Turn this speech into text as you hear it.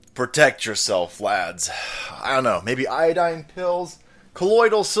Protect yourself, lads. I don't know, maybe iodine pills?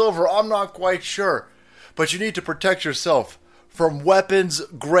 Colloidal silver, I'm not quite sure. But you need to protect yourself from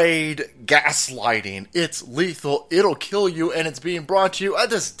weapons-grade gaslighting. It's lethal, it'll kill you, and it's being brought to you.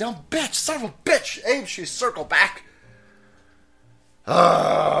 This dumb bitch, son of a bitch! Abe, she circled back.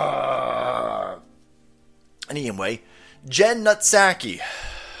 Anyway, Jen Psaki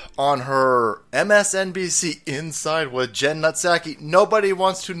on her MSNBC Inside with Jen Psaki. Nobody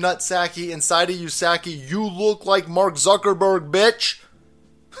wants to Psaki inside of you, Psaki. You look like Mark Zuckerberg, bitch.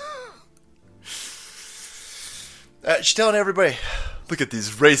 She's telling everybody, look at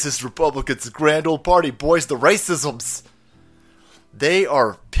these racist Republicans, grand old party, boys, the racisms. They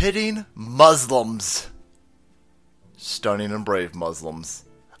are pitting Muslims, stunning and brave Muslims,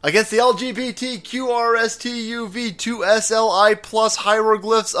 against the LGBTQRSTUV2SLI plus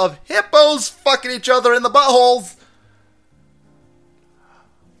hieroglyphs of hippos fucking each other in the buttholes.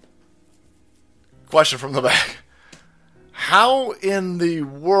 Question from the back. How in the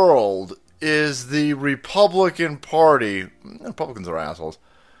world is the Republican Party... Republicans are assholes.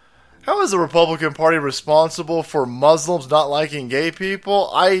 How is the Republican Party responsible for Muslims not liking gay people?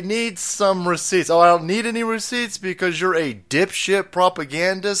 I need some receipts. Oh, I don't need any receipts because you're a dipshit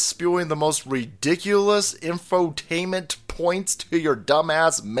propagandist spewing the most ridiculous infotainment points to your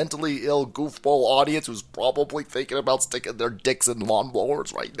dumbass, mentally ill goofball audience who's probably thinking about sticking their dicks in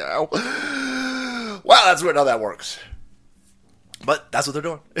lawnmowers right now. Wow, that's weird how that works. But that's what they're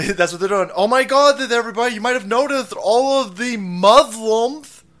doing. That's what they're doing. Oh my god, everybody, you might have noticed all of the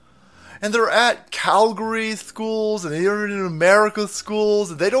Muslims... And they're at Calgary schools, and they're in America schools,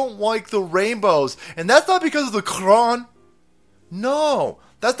 and they don't like the rainbows. And that's not because of the Quran. No.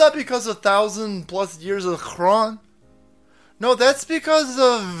 That's not because of 1,000+ years of the Quran. No, that's because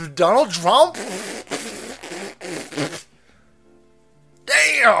of Donald Trump.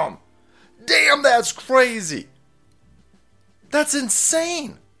 Damn. Damn, that's crazy. That's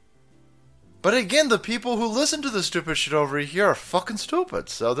insane. But again, the people who listen to this stupid shit over here are fucking stupid.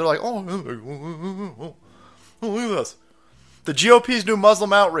 So they're like, oh, look at this. The GOP's new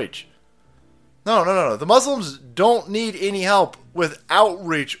Muslim outreach. No. The Muslims don't need any help with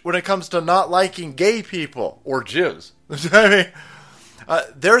outreach when it comes to not liking gay people or Jews. I mean,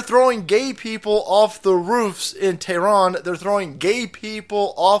 they're throwing gay people off the roofs in Tehran. They're throwing gay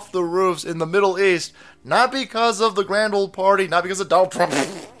people off the roofs in the Middle East. Not because of the grand old party, not because of Donald Trump.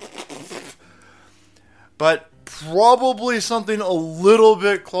 But probably something a little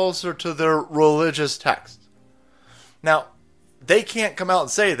bit closer to their religious text. Now, they can't come out and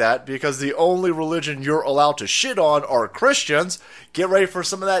say that because the only religion you're allowed to shit on are Christians. Get ready for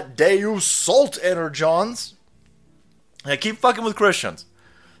some of that Deus Salt energons. Yeah, keep fucking with Christians.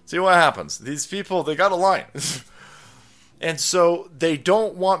 See what happens. These people, they got a line. And so they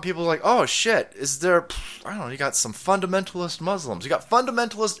don't want people like, oh shit, is there, I don't know, you got some fundamentalist Muslims. You got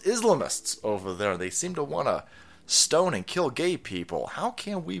fundamentalist Islamists over there. They seem to want to stone and kill gay people. How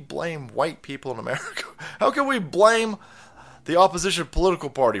can we blame white people in America? How can we blame the opposition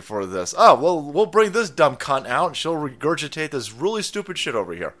political party for this? Oh, well, we'll bring this dumb cunt out and she'll regurgitate this really stupid shit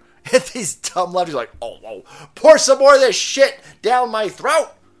over here. And these dumb lefties are like, oh, pour some more of this shit down my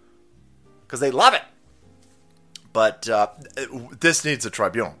throat. Because they love it. But this needs a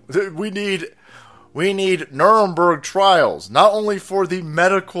tribunal. We need Nuremberg trials, not only for the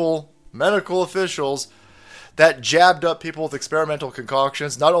medical officials that jabbed up people with experimental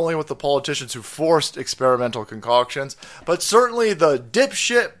concoctions, not only with the politicians who forced experimental concoctions, but certainly the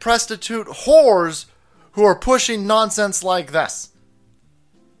dipshit prostitute whores who are pushing nonsense like this.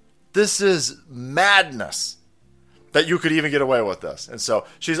 This is madness. That you could even get away with this. And so,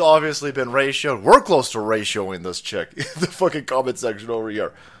 she's obviously been ratioed. We're close to ratioing this chick in the fucking comment section over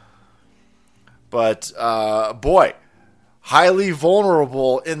here. But, boy, highly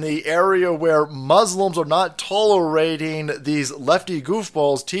vulnerable in the area where Muslims are not tolerating these lefty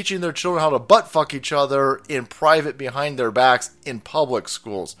goofballs teaching their children how to butt fuck each other in private behind their backs in public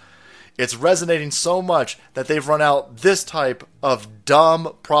schools. It's resonating so much that they've run out this type of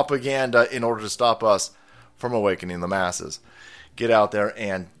dumb propaganda in order to stop us from awakening the masses. Get out there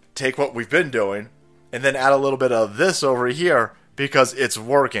and take what we've been doing and then add a little bit of this over here because it's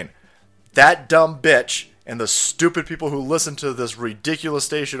working. That dumb bitch and the stupid people who listen to this ridiculous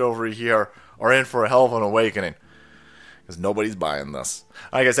station over here are in for a hell of an awakening because nobody's buying this.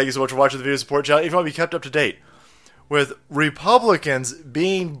 Alright guys, thank you so much for watching the video support channel. If you want to be kept up to date with Republicans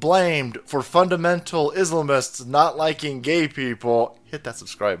being blamed for fundamental Islamists not liking gay people, hit that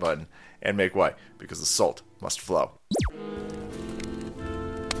subscribe button and make way because the salt must flow.